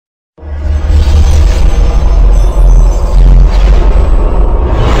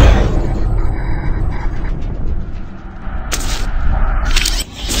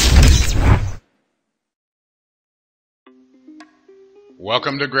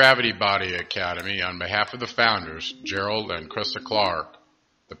Welcome to Gravity Body Academy on behalf of the founders, Gerald and Christa.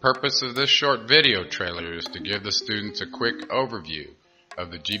 The purpose of this short video trailer is to give the students a quick overview of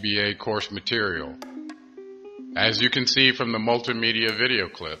the GBA course material. As you can see from the multimedia video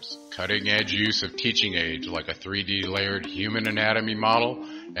clips, cutting-edge use of teaching aids like a 3D layered human anatomy model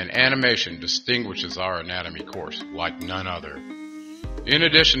and animation distinguishes our anatomy course like none other. In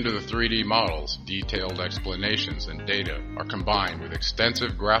addition to the 3D models, detailed explanations and data are combined with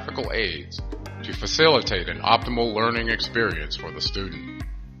extensive graphical aids to facilitate an optimal learning experience for the student.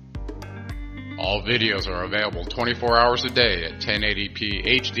 All videos are available 24 hours a day at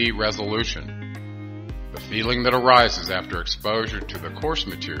 1080p HD resolution. The feeling that arises after exposure to the course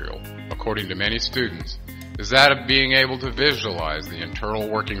material, according to many students, is that of being able to visualize the internal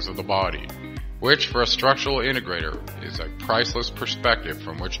workings of the body, which for a structural integrator is a priceless perspective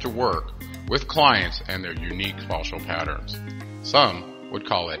from which to work with clients and their unique fascial patterns. Some would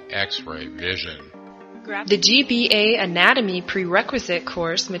call it X-ray vision. The GBA Anatomy prerequisite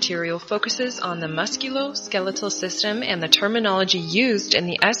course material focuses on the musculoskeletal system and the terminology used in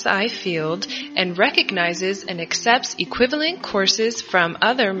the SI field and recognizes and accepts equivalent courses from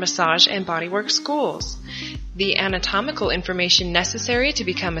other massage and bodywork schools. The anatomical information necessary to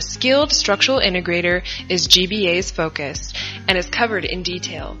become a skilled structural integrator is GBA's focus and is covered in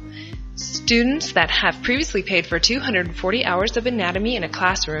detail. Students that have previously paid for 240 hours of anatomy in a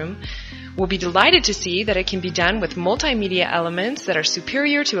classroom will be delighted to see that it can be done with multimedia elements that are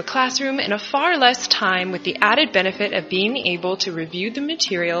superior to a classroom in a far less time, with the added benefit of being able to review the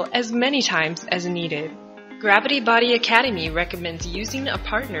material as many times as needed. Gravity Body Academy recommends using a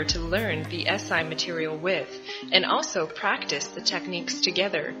partner to learn the SI material with and also practice the techniques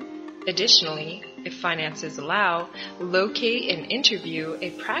together. Additionally, if finances allow, locate and interview a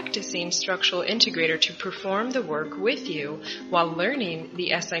practicing structural integrator to perform the work with you while learning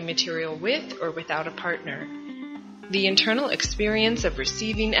the SI material with or without a partner. The internal experience of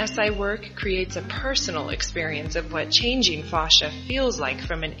receiving SI work creates a personal experience of what changing fascia feels like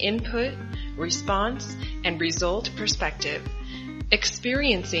from an input, response, and result perspective.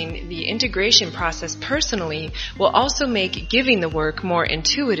 Experiencing the integration process personally will also make giving the work more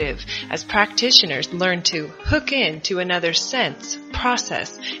intuitive as practitioners learn to hook in to another's sense,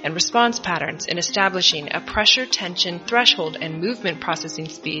 process, and response patterns in establishing a pressure, tension, threshold, and movement processing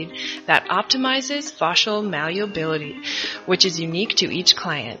speed that optimizes fascial malleability, which is unique to each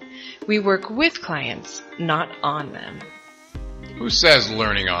client. We work with clients, not on them. Who says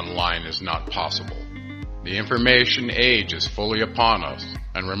learning online is not possible? The information age is fully upon us,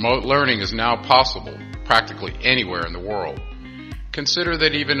 and remote learning is now possible practically anywhere in the world. Consider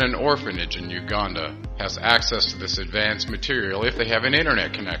that even an orphanage in Uganda has access to this advanced material if they have an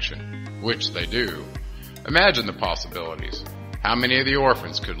internet connection, which they do. Imagine the possibilities. How many of the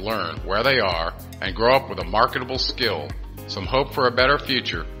orphans could learn where they are and grow up with a marketable skill, some hope for a better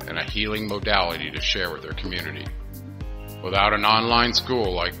future, and a healing modality to share with their community? Without an online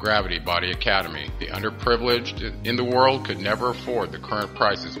school like Gravity Body Academy, the underprivileged in the world could never afford the current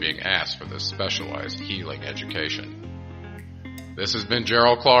prices being asked for this specialized healing education. This has been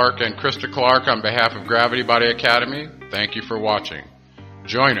Gerald Clark and Christa on behalf of Gravity Body Academy. Thank you for watching.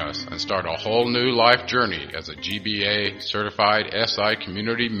 Join us and start a whole new life journey as a GBA certified SI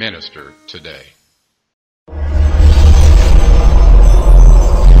community minister today.